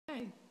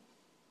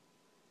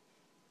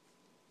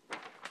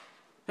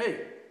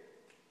Hey,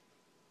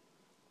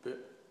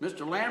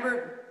 Mr.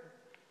 Lambert?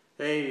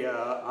 Hey,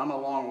 I'm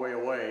a long way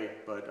away,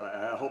 but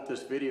I hope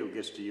this video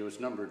gets to you. It's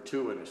number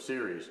 2 in a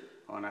series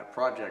on that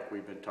project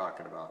we've been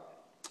talking about.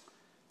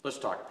 Let's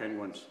talk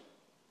penguins.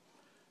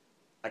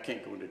 I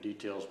can't go into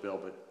details, Bill,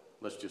 but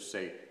let's just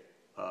say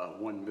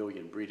 1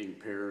 million breeding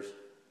pairs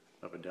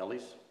of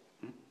Adelis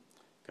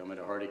coming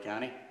to Hardee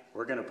County.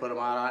 We're going to put them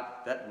out on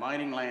that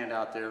mining land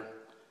out there.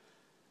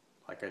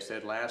 Like I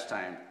said last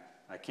time,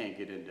 I can't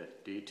get into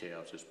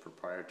details, it's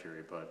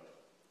proprietary, but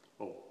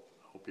I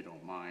hope you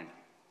don't mind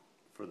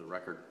for the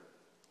record.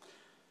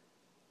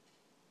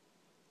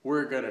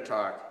 We're going to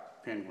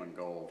talk penguin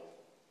gold.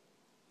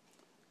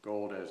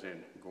 Gold as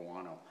in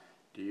guano.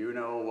 Do you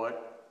know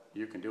what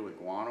you can do with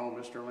guano,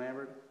 Mr.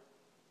 Lambert?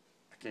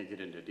 I can't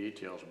get into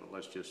details, but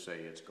let's just say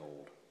it's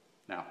gold.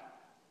 Now,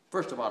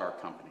 first about our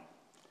company.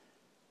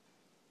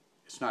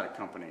 It's not a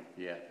company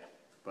yet,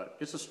 but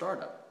it's a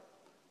startup.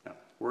 Now,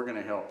 we're going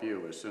to help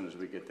you as soon as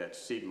we get that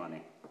seed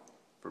money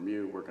from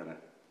you. We're going to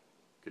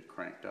get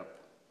cranked up.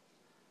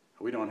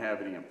 We don't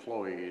have any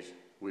employees,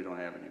 we don't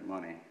have any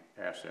money,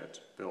 assets,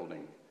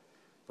 building,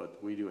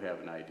 but we do have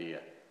an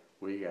idea.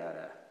 We got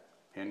a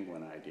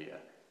penguin idea,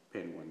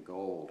 penguin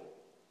gold.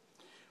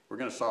 We're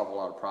going to solve a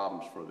lot of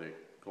problems for the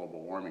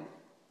global warming.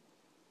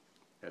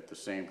 At the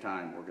same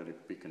time, we're going to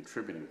be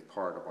contributing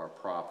part of our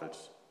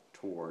profits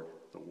toward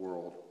the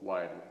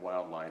Worldwide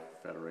Wildlife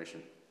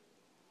Federation.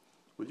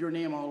 With your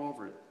name all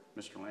over it,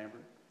 Mr.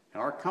 Lambert.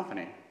 Now, our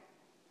company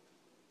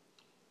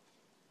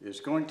is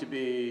going to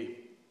be,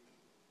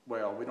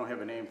 well, we don't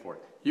have a name for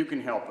it. You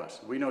can help us.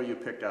 We know you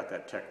picked out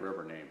that Tech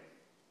River name.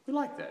 We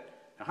like that.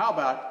 Now, how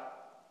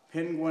about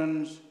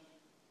Penguins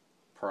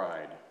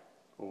Pride,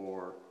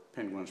 or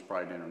Penguins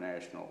Pride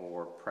International,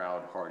 or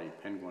Proud Hardee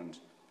Penguins?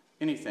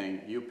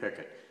 Anything, you pick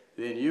it.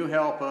 Then you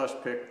help us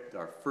pick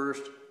our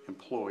first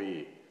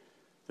employee,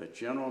 the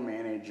general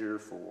manager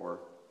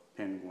for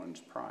Penguins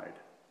Pride.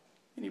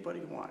 Anybody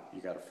you want. You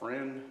got a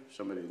friend,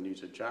 somebody that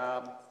needs a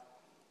job.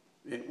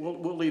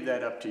 We'll leave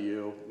that up to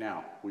you.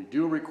 Now, we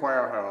do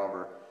require,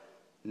 however,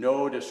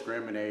 no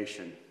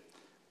discrimination.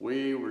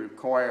 We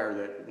require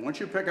that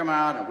once you pick them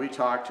out and we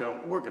talk to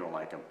them, we're going to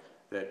like them,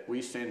 that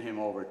we send him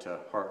over to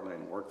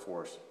Heartland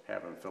Workforce,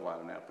 have him fill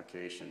out an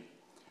application.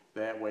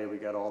 That way we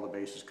got all the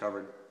bases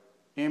covered.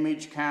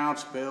 Image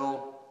counts,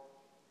 Bill.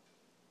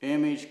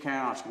 Image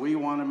counts. We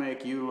want to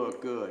make you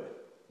look good.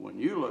 When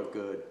you look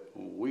good,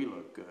 we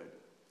look good.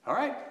 All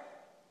right?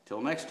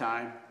 Till next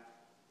time,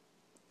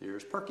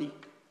 here's Perky.